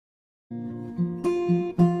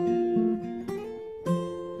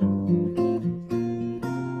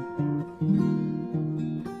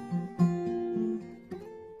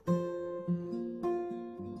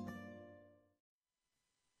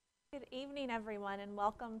everyone, and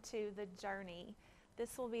welcome to The Journey.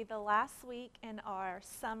 This will be the last week in our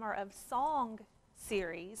Summer of Song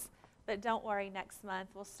series, but don't worry, next month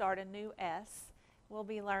we'll start a new S. We'll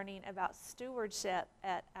be learning about stewardship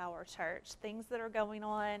at our church, things that are going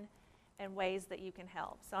on and ways that you can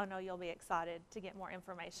help. So I know you'll be excited to get more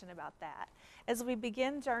information about that. As we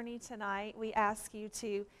begin Journey tonight, we ask you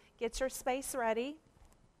to get your space ready.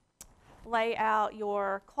 Lay out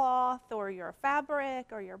your cloth or your fabric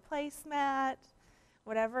or your placemat,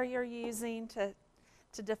 whatever you're using to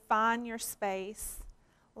define your space.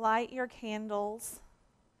 Light your candles.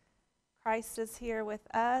 Christ is here with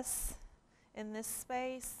us in this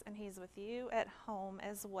space, and he's with you at home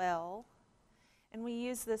as well. And we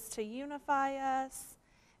use this to unify us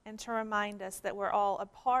and to remind us that we're all a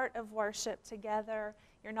part of worship together.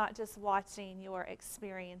 You're not just watching, you're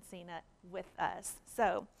experiencing it with us.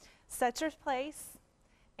 So, set your place,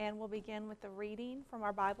 and we'll begin with the reading from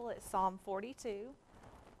our Bible at Psalm 42.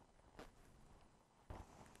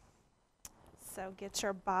 So get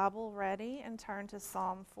your Bible ready and turn to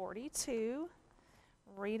Psalm 42.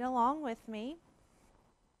 Read along with me.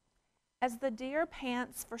 As the deer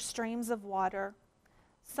pants for streams of water,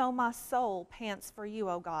 so my soul pants for you,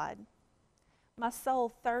 O God. My soul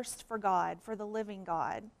thirsts for God, for the living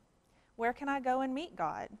God. Where can I go and meet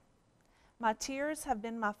God? My tears have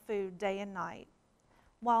been my food day and night,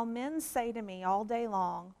 while men say to me all day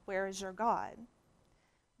long, "Where is your God?"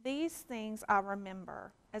 These things I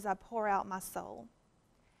remember as I pour out my soul.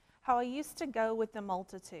 How I used to go with the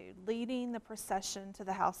multitude, leading the procession to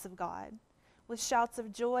the house of God, with shouts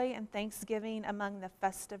of joy and thanksgiving among the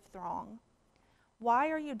festive throng. Why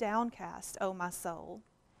are you downcast, O my soul?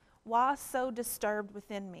 Why so disturbed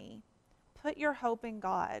within me? Put your hope in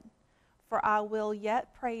God, for I will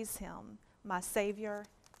yet praise him, my Savior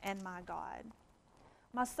and my God.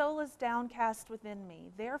 My soul is downcast within me,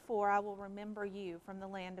 therefore I will remember you from the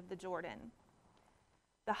land of the Jordan.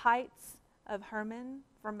 The heights of Hermon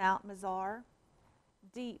from Mount Mizar,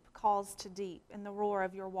 deep calls to deep in the roar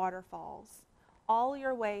of your waterfalls. All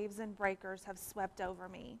your waves and breakers have swept over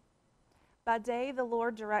me. By day the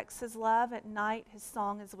Lord directs his love, at night his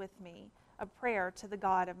song is with me, a prayer to the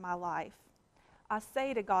God of my life. I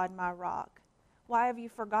say to God, my rock, why have you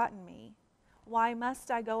forgotten me? Why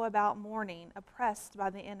must I go about mourning, oppressed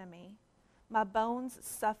by the enemy? My bones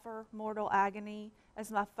suffer mortal agony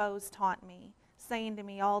as my foes taunt me, saying to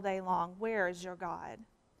me all day long, "Where is your God?"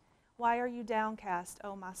 Why are you downcast,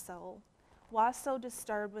 O my soul? Why so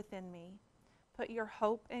disturbed within me? Put your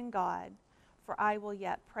hope in God, for I will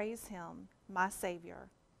yet praise him, my Savior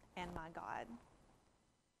and my God.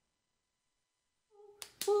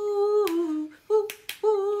 Ooh, ooh,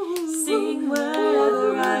 ooh, sing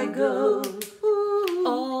wherever I go.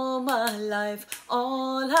 All my life,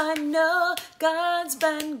 all I know, God's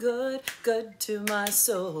been good, good to my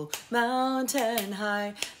soul. Mountain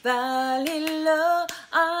high, valley low,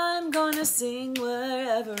 I'm gonna sing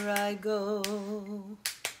wherever I go.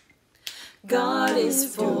 God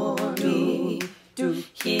is for me,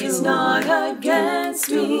 he's not against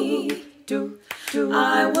me.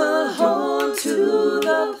 I will hold to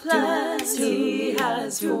the plans he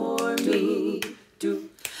has for me.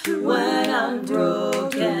 When I'm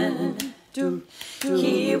broken,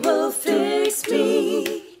 he will fix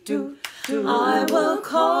me. I will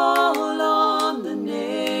call on the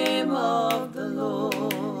name of the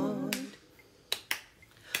Lord.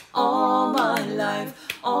 All my life,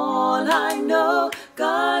 all I know,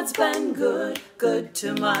 God's been good, good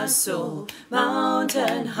to my soul.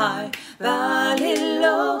 Mountain high, valley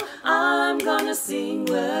low, I'm gonna sing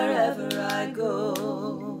wherever I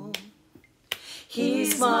go.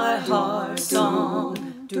 He's my heart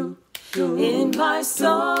song, in my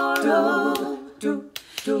sorrow.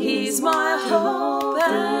 He's my hope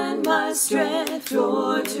and my strength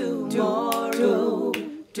for tomorrow.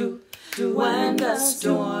 When the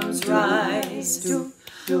storms rise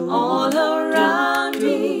all around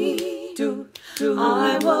me,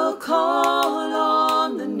 I will call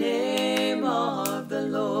on the name of the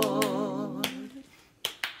Lord.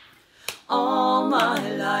 All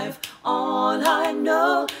my life, all I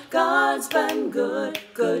know, God's been good,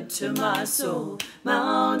 good to my soul.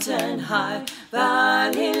 Mountain high,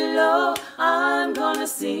 valley low, I'm gonna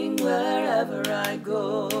sing wherever I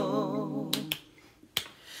go.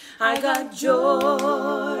 I got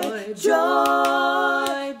joy,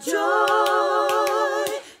 joy, joy,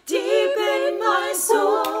 deep in my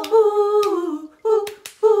soul. Ooh, ooh,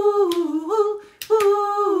 ooh, ooh,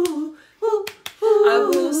 ooh, ooh. I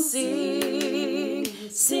will sing,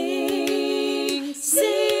 sing,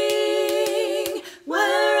 sing,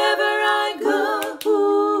 wherever I go.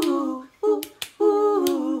 Ooh, ooh,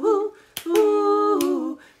 ooh, ooh, ooh.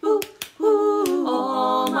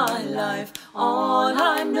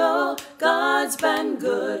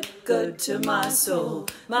 good to my soul.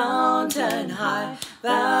 Mountain high,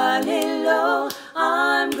 valley low,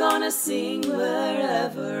 I'm gonna sing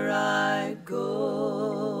wherever I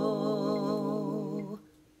go.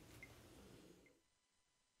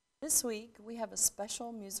 This week, we have a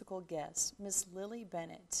special musical guest, Miss Lily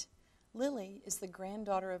Bennett. Lily is the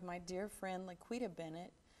granddaughter of my dear friend Laquita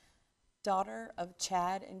Bennett, daughter of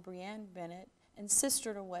Chad and Brianne Bennett, and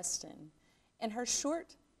sister to Weston. In her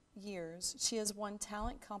short years, she has won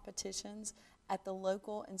talent competitions at the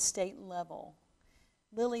local and state level.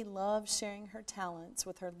 Lily loves sharing her talents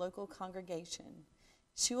with her local congregation.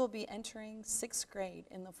 She will be entering 6th grade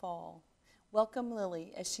in the fall. Welcome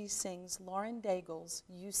Lily as she sings Lauren Daigle's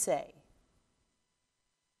You Say.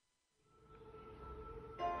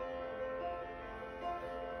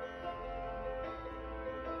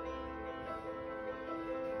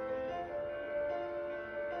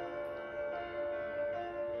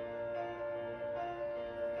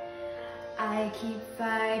 I keep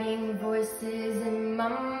fighting voices in my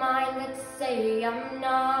mind that say I'm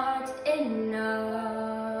not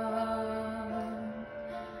enough.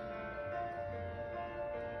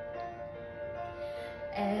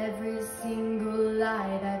 Every single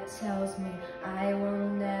lie that tells me I will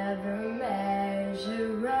never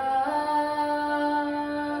measure up.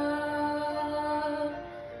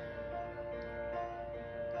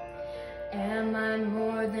 Am I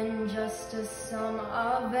more than just a sum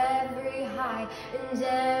of every high and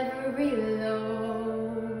every low?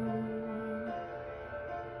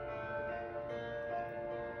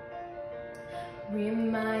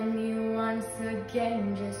 Remind me once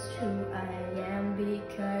again just who I am,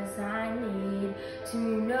 because I need to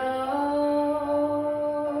know.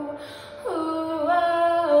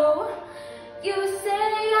 Oh, you say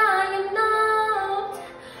I am not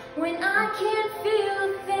when I can't feel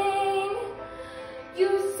a thing. You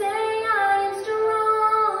say I am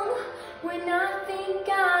strong when I think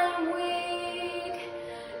I am weak.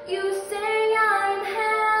 You say I am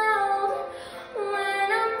held when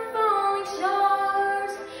I'm falling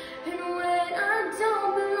short and when I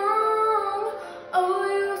don't belong. Oh,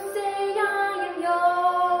 you say I am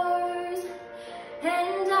yours,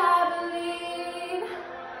 and I believe,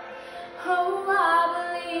 oh, I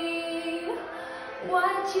believe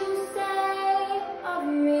what you say of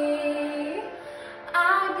me.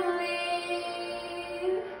 I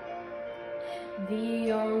believe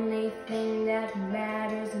the only thing that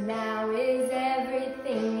matters now is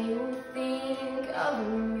everything you think of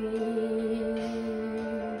me.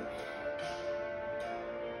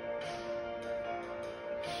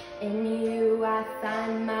 In you I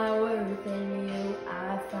find my worth, in you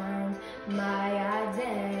I find my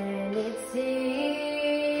identity.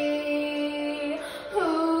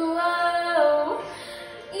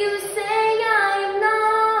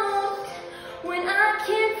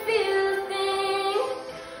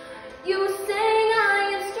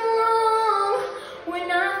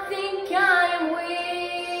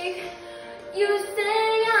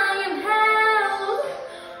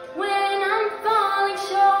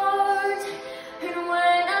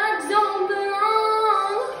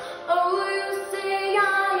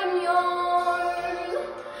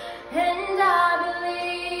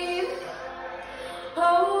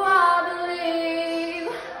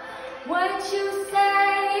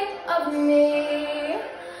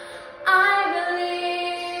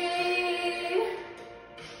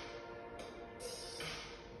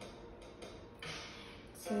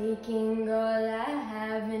 Taking all I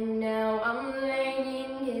have and now I'm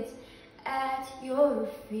laying it at your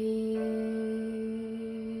feet.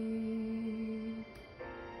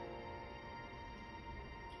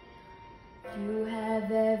 You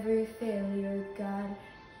have every failure, God.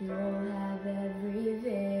 You'll have every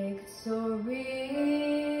victory.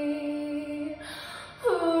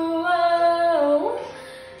 Oh,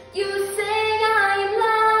 you say I'm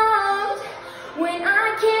loved when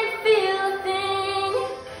I can't feel a thing.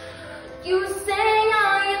 You say I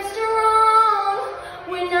am strong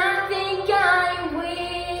when I think I am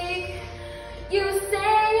weak. You say I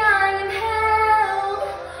am held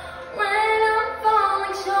when I'm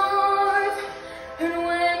falling short and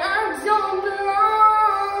when I don't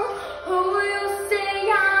belong. Oh, you say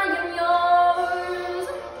I am yours,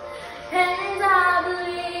 and I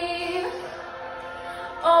believe,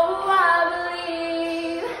 oh, I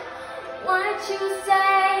believe what you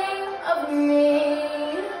say of me.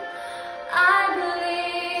 I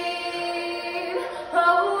believe,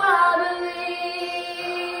 oh, I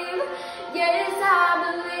believe, yes, I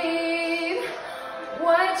believe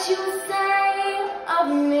what you say of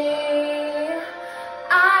me.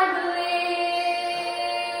 I believe.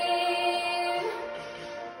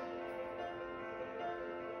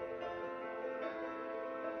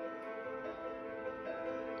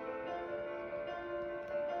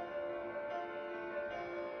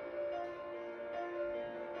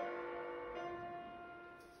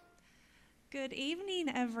 Good evening,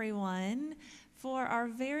 everyone. For our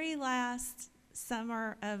very last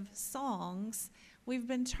summer of songs, we've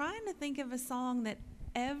been trying to think of a song that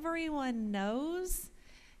everyone knows,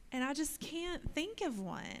 and I just can't think of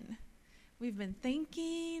one. We've been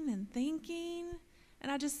thinking and thinking,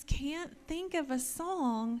 and I just can't think of a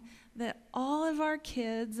song that all of our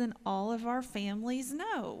kids and all of our families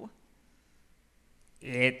know.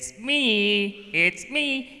 It's me,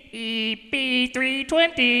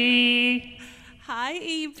 EP320. Hi,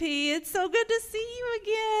 EP. It's so good to see you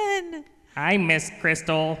again. Hi, Miss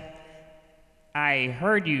Crystal. I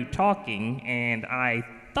heard you talking, and I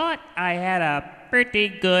thought I had a pretty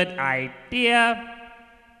good idea.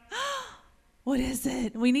 What is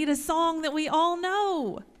it? We need a song that we all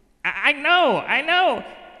know. I know.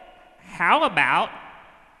 How about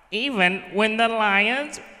Even When the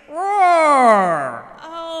Lions Roar?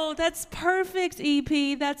 Oh, that's perfect,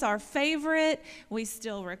 EP. That's our favorite. We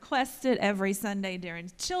still request it every Sunday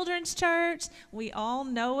during children's church. We all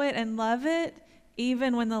know it and love it,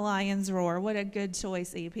 even when the lions roar. What a good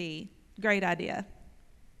choice, EP. Great idea.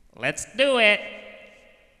 Let's do it.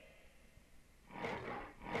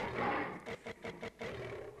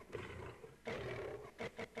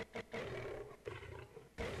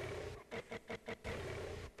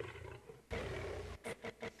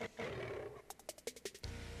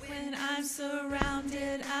 When I'm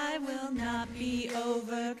surrounded, I will not be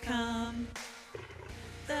overcome.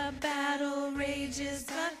 The battle rages,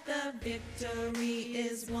 but the victory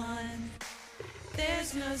is won.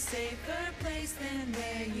 There's no safer place than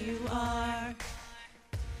where you are.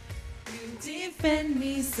 You defend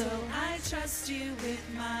me, so I trust you with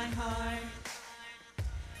my heart.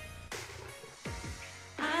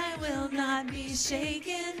 I will not be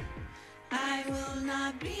shaken, I will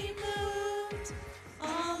not be moved.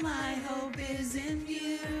 All my hope is in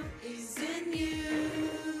you, is in you.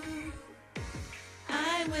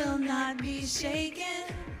 I will not be shaken,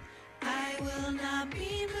 I will not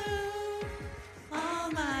be moved. All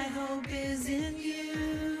my hope is in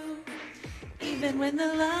you. Even when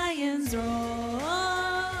the lions roar,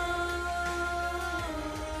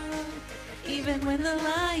 even when the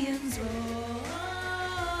lions roar.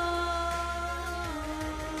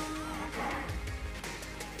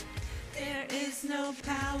 There is no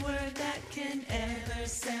power that can ever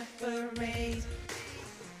separate.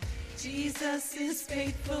 Jesus is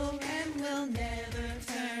faithful and will never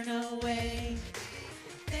turn away.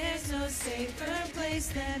 There's no safer place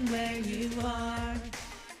than where you are.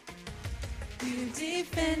 You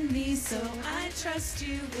defend me, so I trust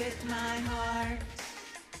you with my heart.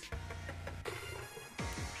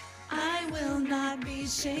 I will not be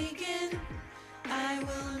shaken, I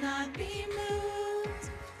will not be moved.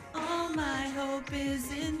 All my hope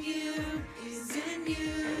is in you, is in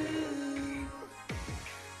you.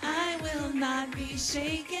 I will not be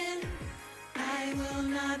shaken, I will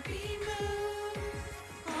not be moved.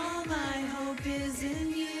 All my hope is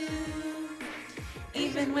in you.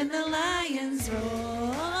 Even when the lions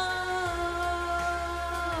roar,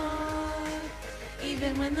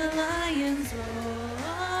 even when the lions roar,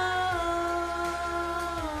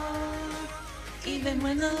 even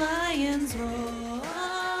when the lions roar,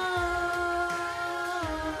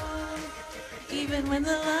 even when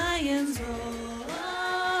the lions roar,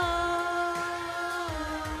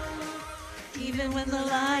 even when the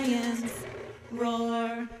lions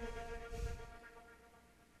roar.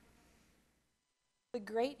 The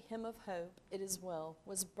great hymn of hope, It Is Well,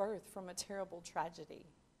 was birthed from a terrible tragedy.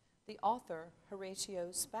 The author,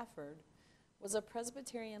 Horatio Spafford, was a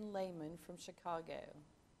Presbyterian layman from Chicago.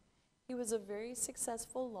 He was a very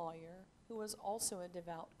successful lawyer who was also a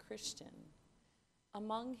devout Christian.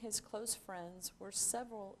 Among his close friends were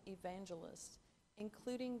several evangelists,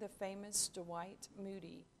 including the famous Dwight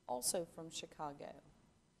Moody, also from Chicago.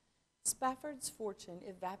 Spafford's fortune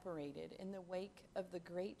evaporated in the wake of the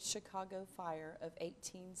Great Chicago Fire of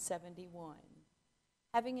 1871.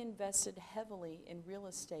 Having invested heavily in real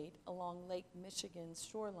estate along Lake Michigan's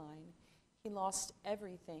shoreline, he lost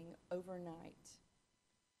everything overnight.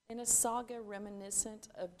 In a saga reminiscent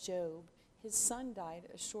of Job, his son died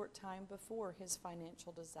a short time before his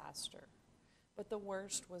financial disaster, but the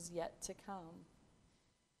worst was yet to come.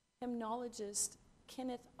 Hymnologist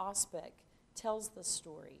Kenneth Osbeck tells the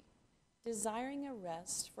story. Desiring a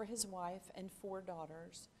rest for his wife and 4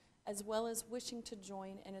 daughters, as well as wishing to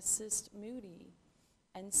join and assist Moody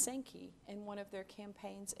and Sankey in one of their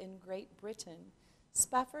campaigns in Great Britain,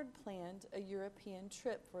 Spafford planned a European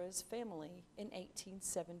trip for his family in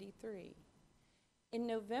 1873. In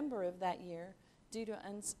November of that year, due to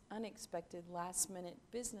unexpected last-minute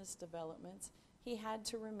business developments, he had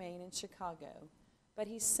to remain in Chicago, but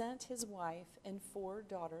he sent his wife and 4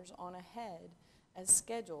 daughters on ahead as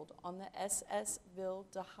scheduled on the S.S. Ville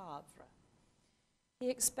de Havre. He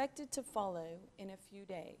expected to follow in a few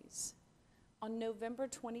days. On November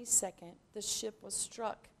 22nd, the ship was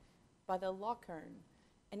struck by the Lochern,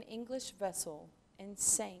 an English vessel, and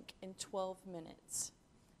sank in 12 minutes.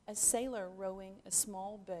 A sailor rowing a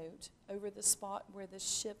small boat over the spot where the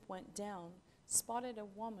ship went down spotted a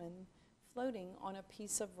woman floating on a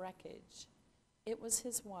piece of wreckage. It was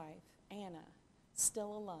his wife, Anna,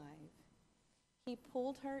 still alive. He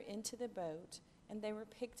pulled her into the boat, and they were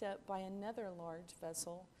picked up by another large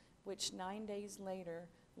vessel, which 9 days later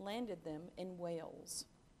landed them in Wales.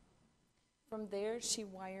 From there, she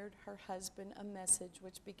wired her husband a message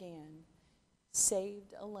which began,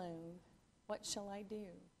 "Saved alone, what shall I do?"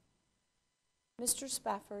 Mr.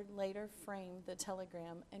 Spafford later framed the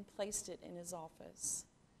telegram and placed it in his office.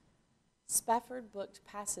 Spafford booked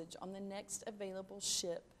passage on the next available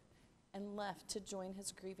ship and left to join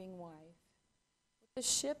his grieving wife. With the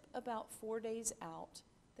ship about 4 days out,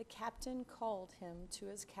 the captain called him to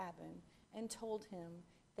his cabin and told him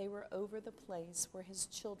they were over the place where his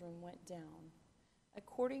children went down.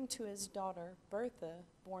 According to his daughter, Bertha,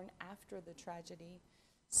 born after the tragedy,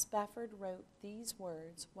 Spafford wrote these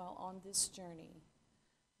words while on this journey: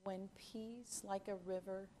 "When peace like a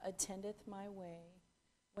river attendeth my way,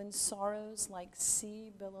 when sorrows like sea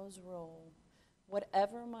billows roll,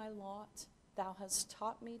 whatever my lot, thou hast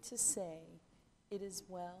taught me to say, it is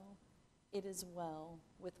well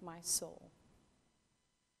with my soul."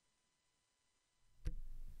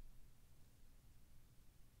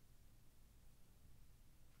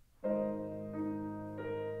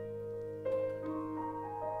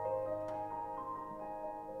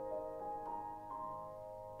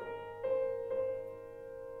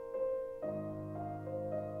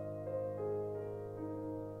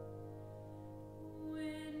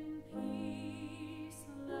 When peace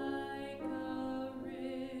like a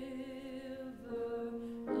river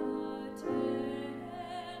attendeth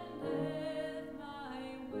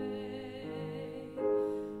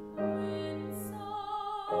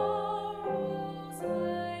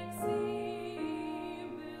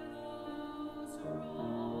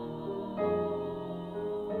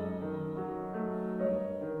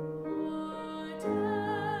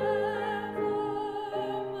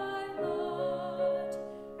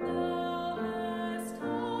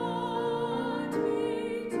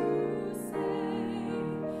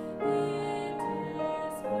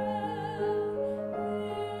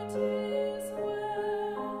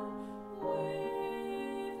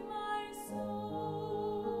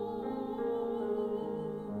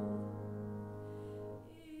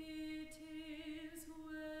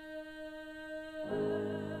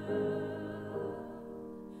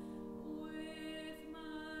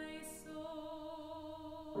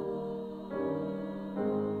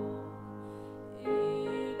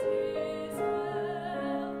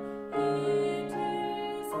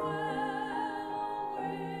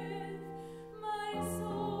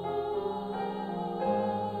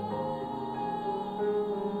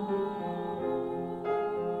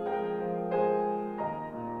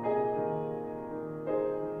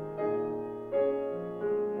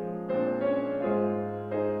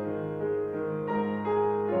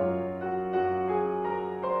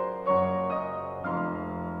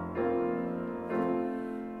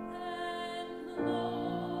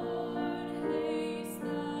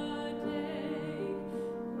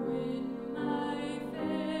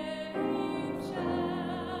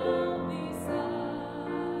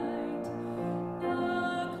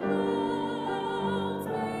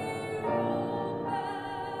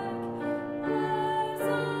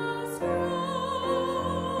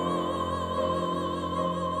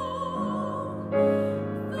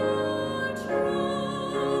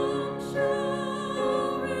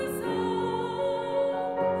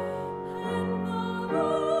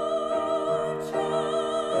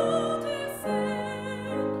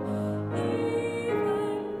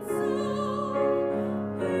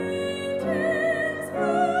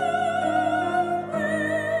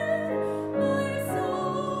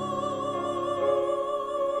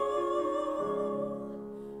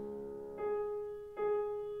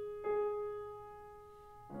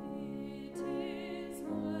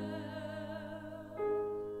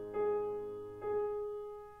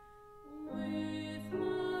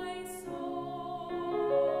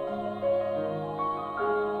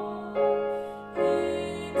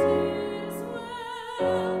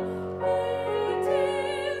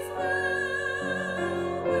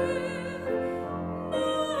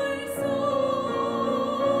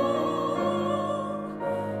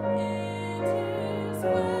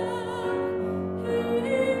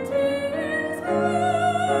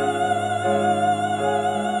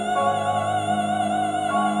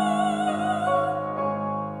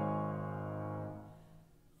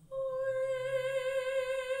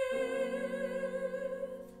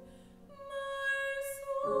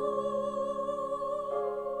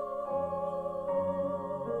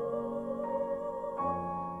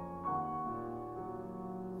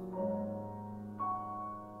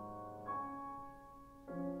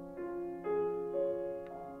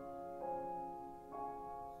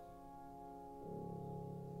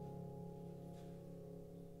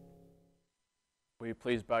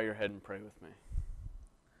please bow your head and pray with me?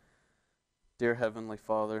 Dear Heavenly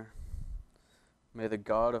Father, may the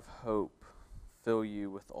God of hope fill you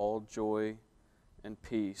with all joy and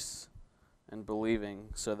peace and believing,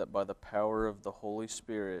 so that by the power of the Holy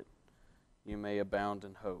Spirit you may abound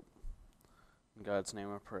in hope. In God's name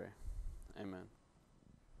I pray. Amen.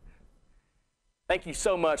 Thank you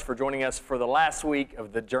so much for joining us for the last week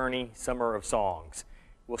of the Journey Summer of Songs.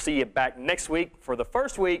 We'll see you back next week for the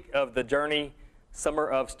first week of the Journey Summer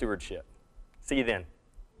of Stewardship. See you then.